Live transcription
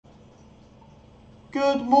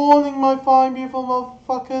Good morning, my fine, beautiful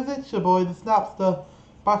motherfuckers. It's your boy, the Snapster,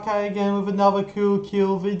 back at it again with another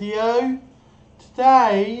cool video.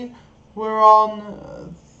 Today, we're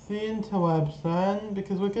on the interwebs then,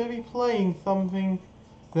 because we're going to be playing something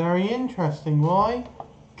very interesting. Why?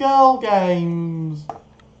 Girl games.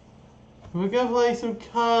 We're going to play some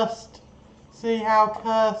cursed, see how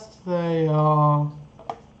cursed they are.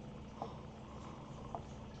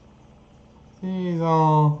 These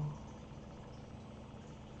are...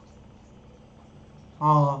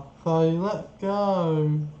 so let's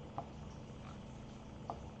go.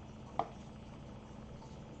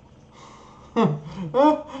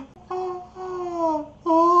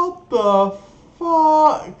 What the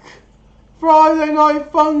fuck? Friday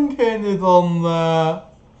Night Funkin' is on there.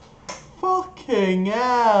 Fucking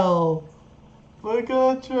hell. We're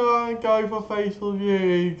gonna try and go for facial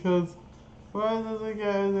beauty because where does it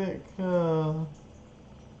go?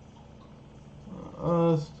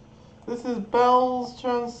 This is Bell's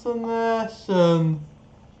transformation.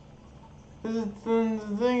 This is the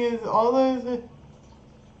thing is, are those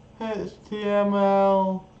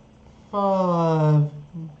HTML5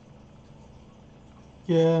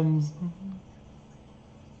 games?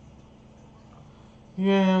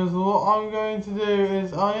 Yes, what I'm going to do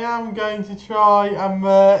is I am going to try and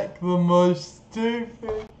make the most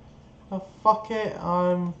stupid. Fuck it,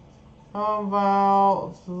 how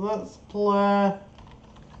about let's play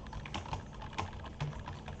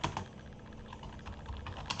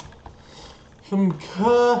some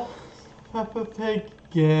cursed Peppa Pig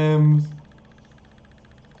games.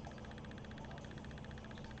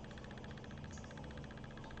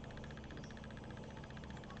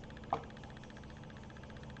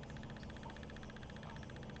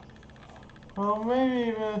 Or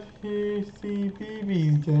maybe even a few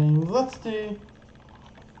CBBS games. Let's do...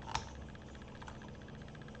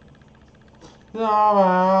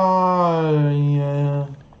 yeah.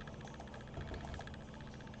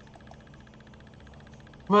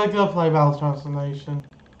 We're gonna play Bell's Transformation.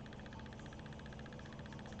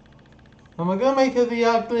 And we're gonna make it the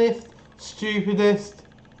ugliest, stupidest,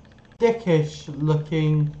 dickish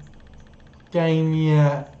looking game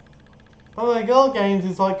yet. Well, the girl games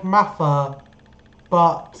is like Mafia,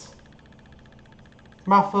 but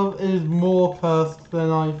Mafia is more cursed than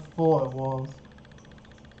I thought it was.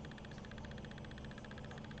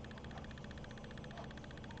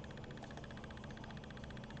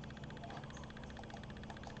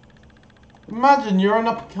 Imagine you're an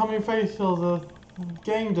up-and-coming facial as a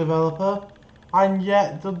game developer, and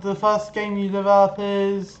yet the first game you develop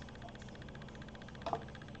is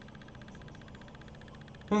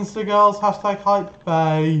Instagirls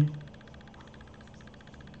 #hypebay.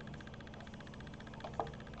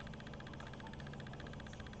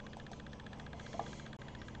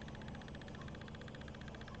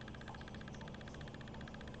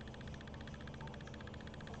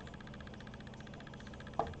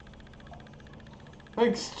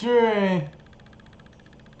 Extreme.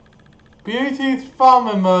 Beauty's Farm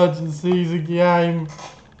Emergency is a game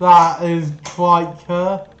that is quite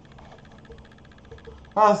cursed.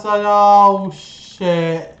 I said, oh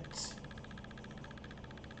shit.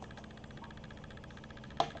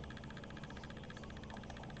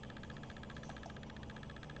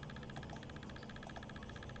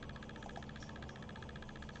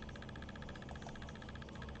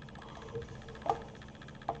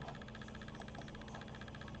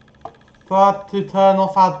 But to turn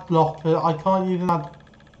off ad blocker, I can't use an ad.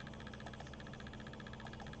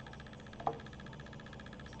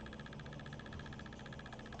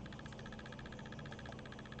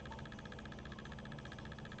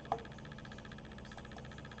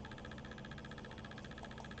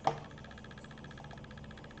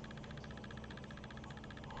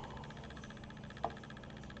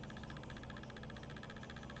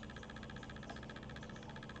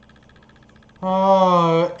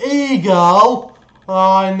 Oh, Eagle!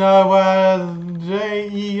 I know where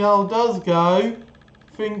Eagle does go.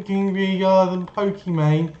 Thinking Eagle than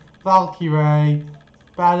Pokemon, Valkyrie,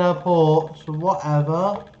 Banner Porch,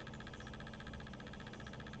 whatever.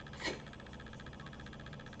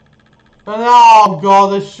 And oh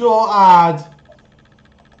god, a short ad.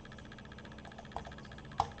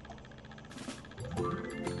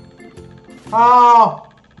 Ah,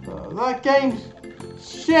 that game's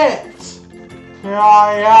shit.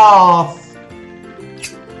 Yes.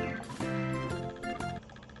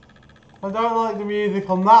 I don't like the music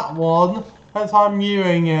on that one, that's why I'm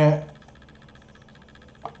muting it.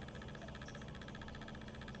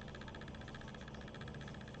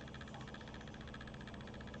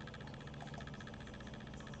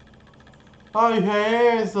 Okay,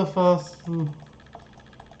 here's the first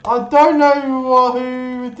I don't know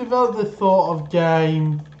who developed this sort of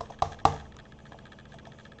game.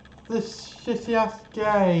 This shitty ass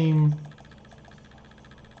game.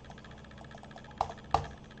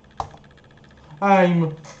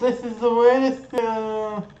 This is the weirdest.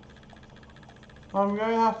 I'm going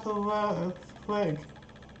to have to click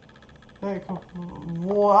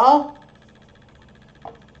water.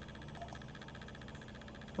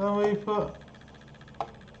 Then we put.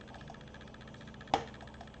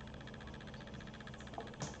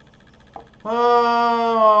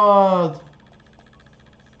 Oh,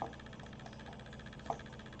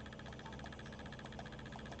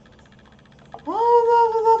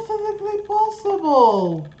 that's physically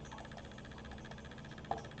possible.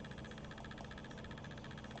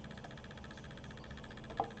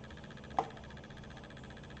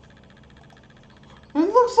 It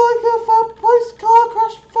looks like a post-car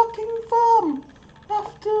crash fucking farm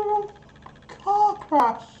after a car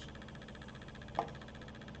crash.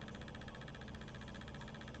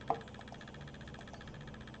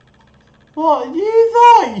 What, use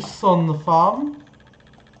ice on the farm?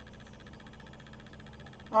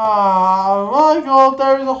 Ah, my god,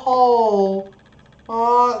 there's a hole.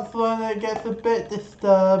 Oh, that's when it gets a bit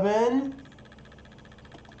disturbing.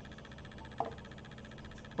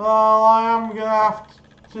 Well, I am gonna have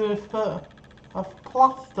to put a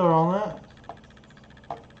plaster on it.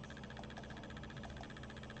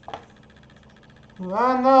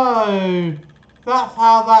 I know. That's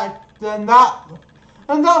how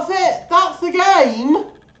and that's it. That's the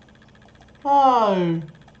game. Oh.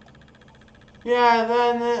 Yeah,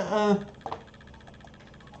 then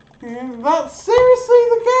that's seriously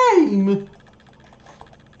the game.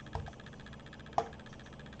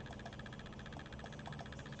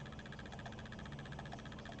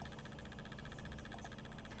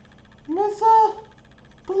 It's a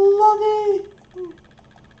bloody.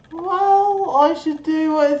 Well, I should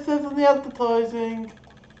do what it says on the advertising.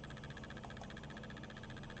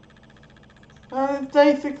 And it's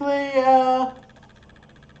basically,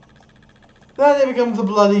 then it becomes a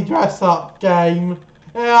bloody dress-up game.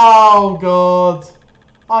 Oh god.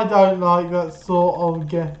 I don't like that sort of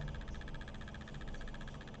game.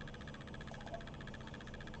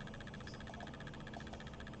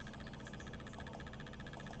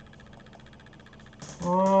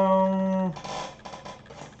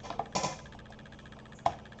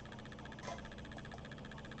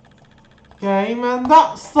 Game, and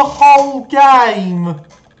that's the whole game.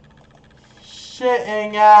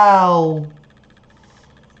 Shitting hell.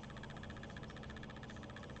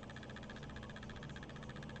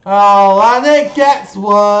 Oh, and it gets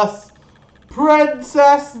worse.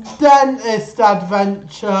 Princess Dentist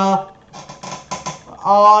Adventure.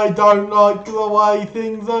 I don't like the way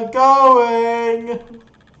things are going.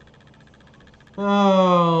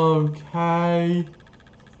 Okay.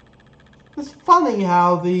 It's funny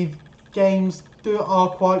how these games are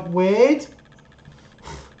quite weird.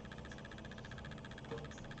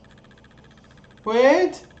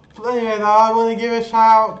 Weird? But anyway though, I want to give a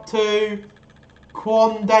shout out to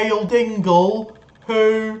Quandale Dingle,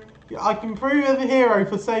 who I can prove as a hero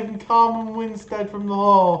for saving Carmen Winstead from the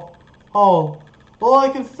hole. All I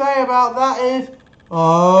can say about that is,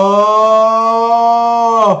 oh!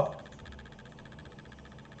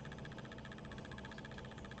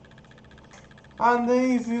 And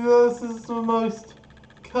this is the most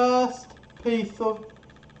cursed piece of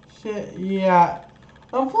shit yet.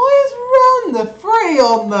 And why is Run the free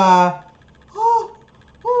on there? Oh,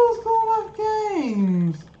 what is going on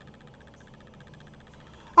games?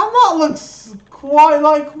 And that looks quite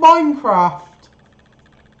like Minecraft,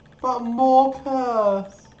 but more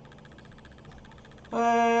cursed.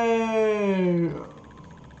 Oh,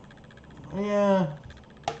 yeah.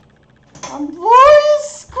 And why is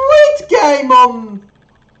Squid Game on?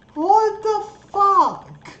 What the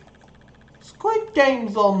fuck? Squid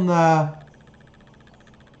Game's on there.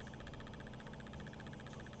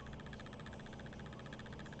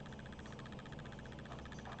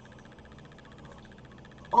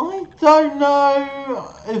 I don't know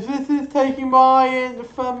if this is taking my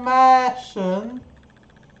information.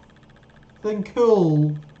 Then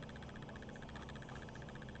cool.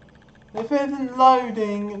 If it isn't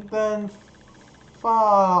loading, then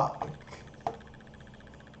fuck.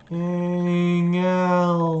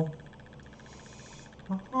 Hell.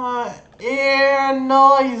 Ear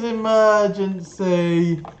noise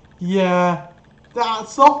emergency. Yeah.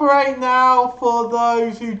 That's operate now for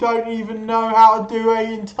those who don't even know how to do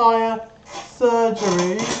an entire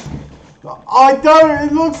surgery.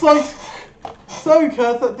 It looks like so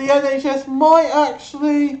cursed that the NHS might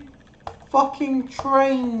actually fucking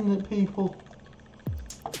train people.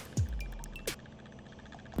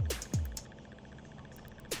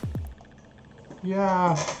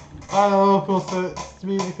 Yeah. And of course the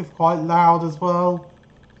music is quite loud as well.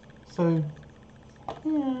 So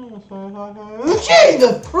Jesus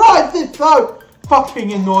Christ, it's so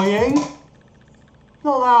fucking annoying.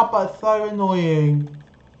 Not loud, but so annoying.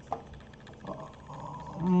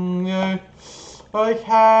 Yeah.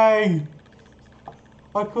 Okay.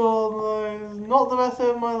 I call those not the best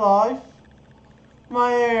of my life.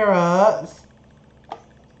 My ear hurts.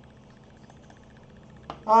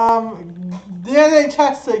 The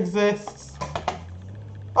NHS exists.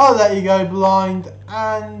 Oh, there you go, blind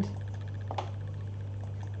and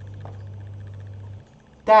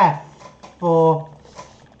death for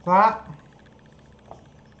that.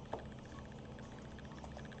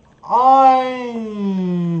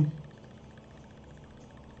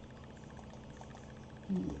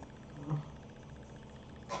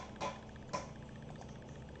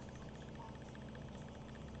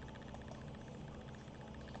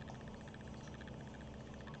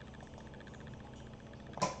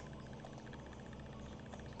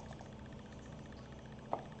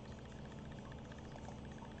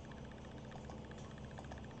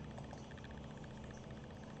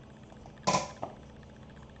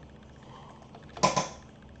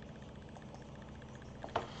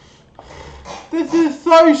 This is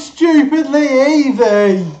so stupidly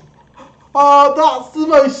easy. Oh, that's the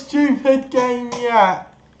most stupid game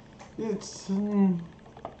yet. It's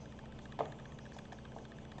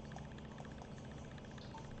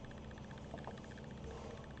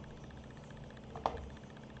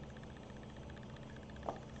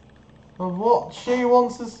of what she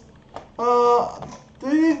wants us. Do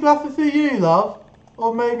these glasses to you, love?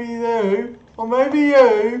 Or maybe you? Or maybe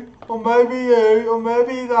you? Or maybe you? Or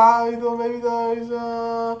maybe those? Or maybe those?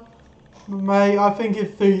 Mate, I think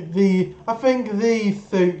it suit the. I think these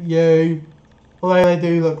suit you. Although they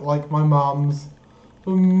do look like my mum's.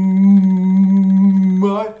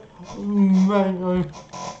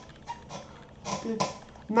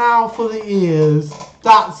 Now for the ears.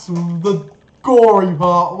 That's the gory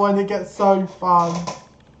part when it gets so fun.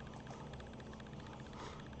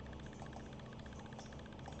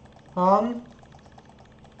 Hun?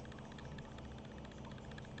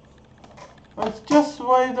 Let's just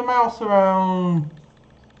wave the mouse around.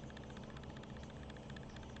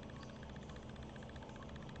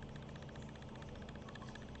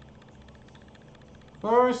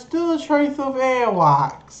 There is still a trace of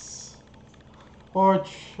earwax. Or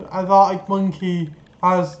as Arctic Monkey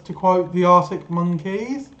has, to quote the Arctic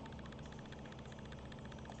Monkeys.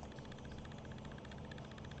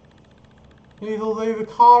 Although the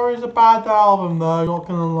car is a bad album though, not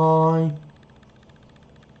gonna lie.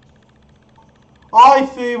 I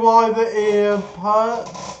see why the ear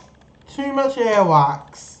hurts. Too much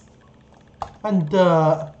earwax. And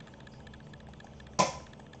dirt.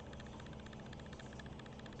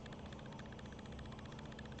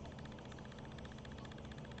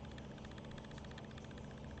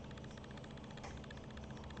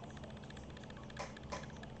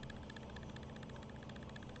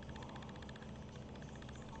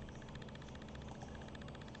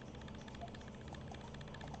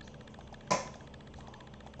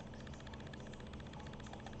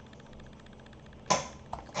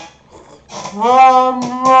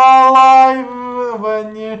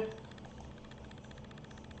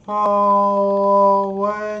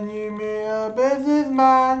 When you meet a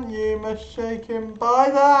businessman, you must shake him by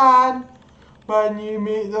the hand. When you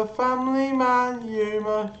meet the family man, you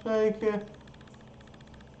must shake him.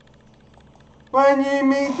 When you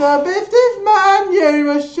meet the businessman, you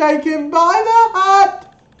must shake him by the hand.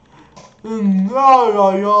 Oh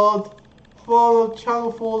my god. For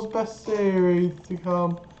Channel 4's best series to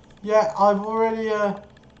come. Yeah, I've already, and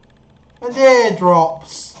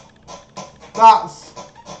eardrops. That's,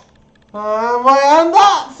 and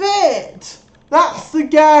that's it! That's the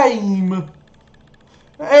game!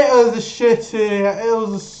 It was a shitty, it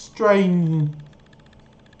was a strange.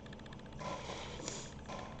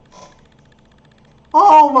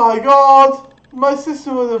 Oh my god! My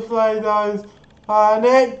sister would have played those, and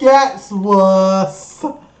it gets worse.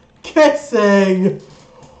 Kissing!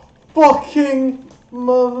 Fucking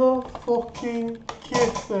motherfucking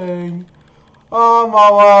kissing. Oh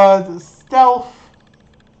my word. Stealth.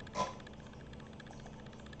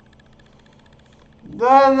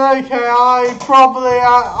 Then okay,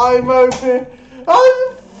 I'm open.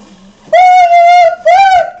 I'm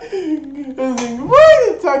fucking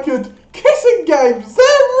wait a second. Kissing games,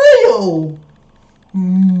 they're real.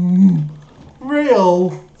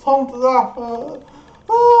 Real. Tom to that.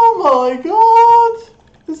 Oh my god.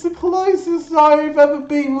 It's the closest I've ever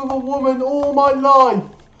been with a woman all my life.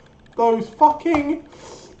 Those fucking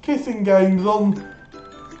kissing games on.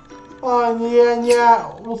 And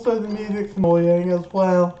yeah, also the music's annoying as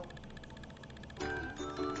well.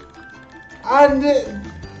 And it...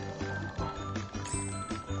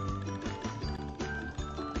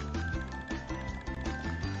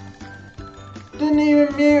 didn't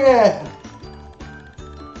even mute it.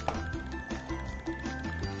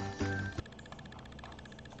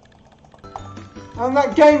 And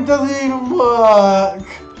that game doesn't even work.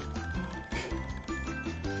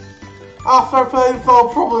 After I play this, I'll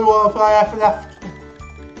probably want to play FNF.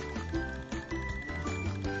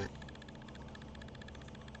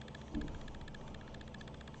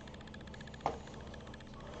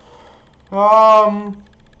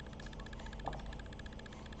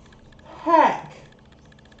 Heck.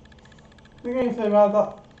 The game say about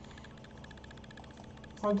that.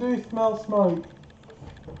 I do smell smoke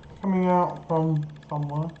coming out from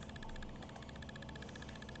somewhere.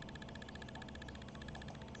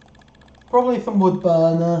 Probably some wood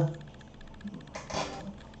burner.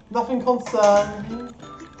 Nothing concerning.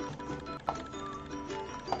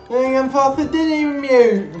 And plus it didn't even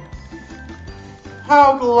mute.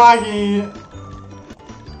 How laggy.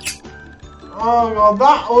 Oh god,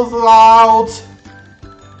 that was loud.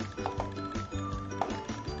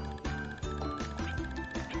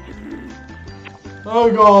 Oh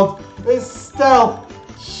god, it's stealth.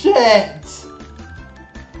 Shit.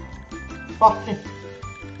 Fucking.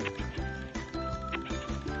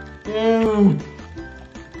 Ew.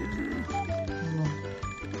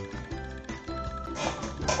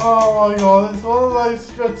 Oh my god, it's one of those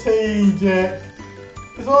strategic.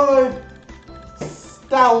 It's one of those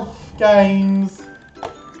stealth games.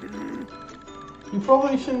 You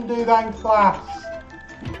probably shouldn't do that in class.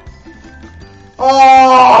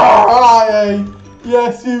 Oh,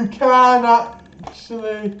 yes, you can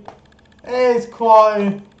actually. It is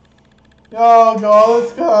quite. Oh god,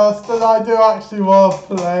 it's cursed, and I do actually want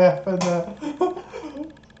to play FNF.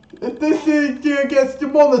 If this video gets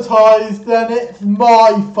demonetized, then it's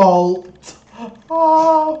my fault.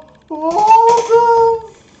 Oh, what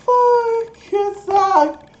the fuck is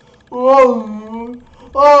that? Oh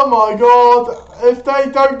my god! If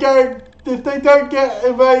they don't get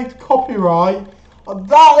evade copyright,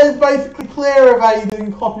 that is basically clear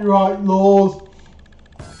evading copyright laws.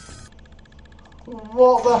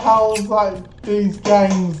 What the hell is like these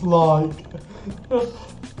games like?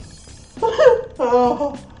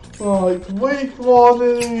 Like week 1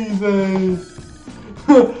 easy.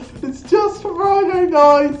 It's just Friday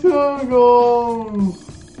night, oh god.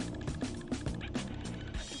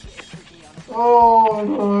 Oh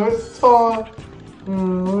no, it's time.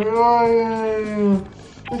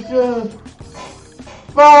 It's just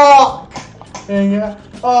fuck.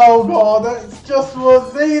 Oh god, it's just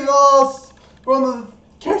what these are. One of the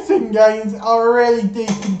kissing games are a really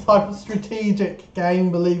decent type of strategic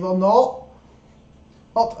game, believe it or not.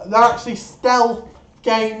 They're actually stealth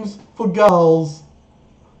games for girls.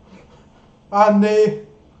 And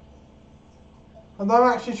I'm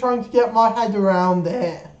actually trying to get my head around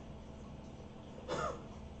it.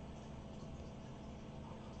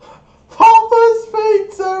 Papa's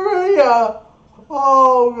Pizzeria!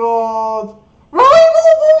 Oh god. Rival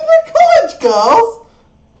of the college girls?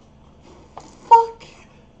 Fuck.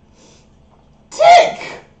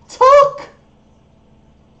 Tick-tock.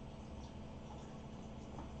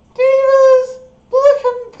 Divas, black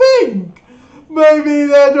and pink. Maybe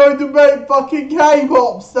they're trying to make fucking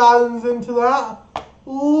K-pop stands into that.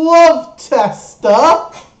 Love tester.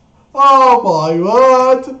 Oh my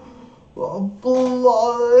word.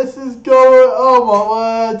 This is going. Oh my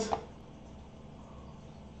word.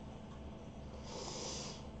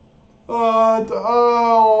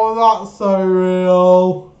 Oh, that's so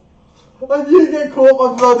real. And you get caught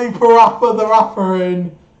by bloody Parappa the Rapper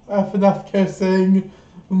in FNF kissing.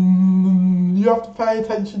 You have to pay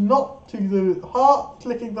attention not to the heart,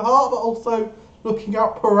 clicking the heart, but also looking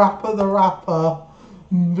at Parappa the Rapper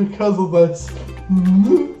because of this.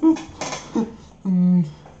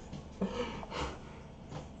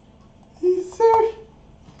 He's serious.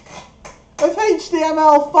 It's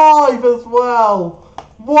HTML5 as well.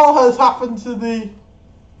 What has happened to the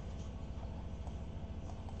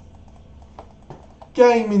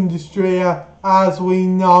game industry as we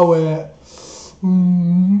know it?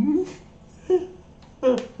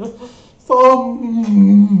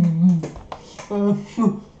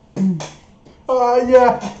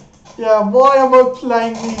 Yeah, why am I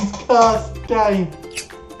playing these cursed games?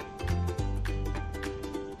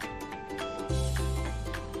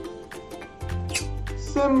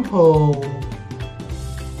 Simple.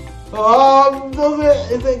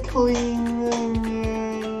 Is it cleaning?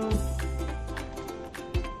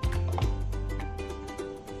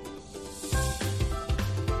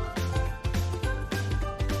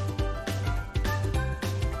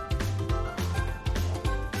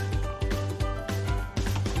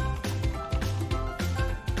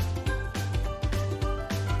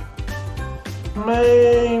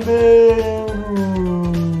 Maybe.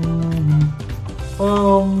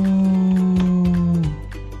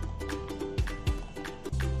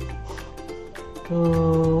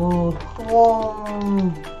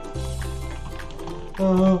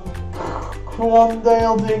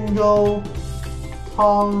 Cromdale Dingle,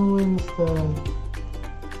 Tom Winstead.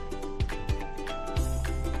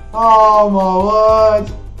 Oh my word!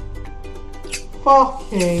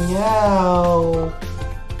 Fucking hell!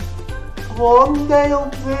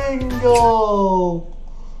 Cromdale Dingle!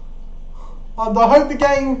 And I hope the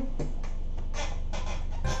game.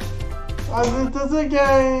 And it does a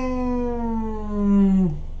game.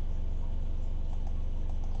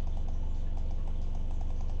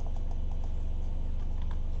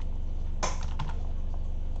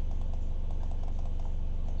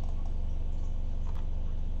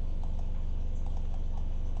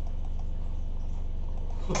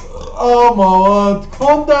 Oh my word,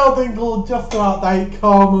 Cromdale Dingle just about to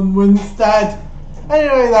Carmen Winstead.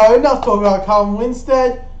 Anyway though, enough talking about Carmen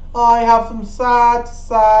Winstead. I have some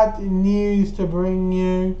sad news to bring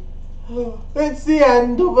you. It's the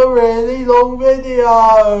end of a really long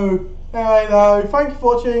video. Anyway though, thank you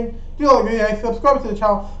for watching. Do like the video, subscribe to the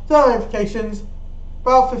channel, turn on notifications.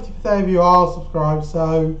 About 50% of you are subscribed,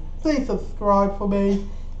 so please subscribe for me.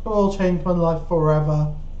 It will change my life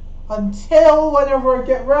forever. Until whenever I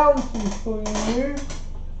get round to for you.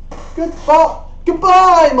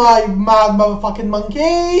 Goodbye, my mad motherfucking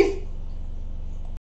monkeys.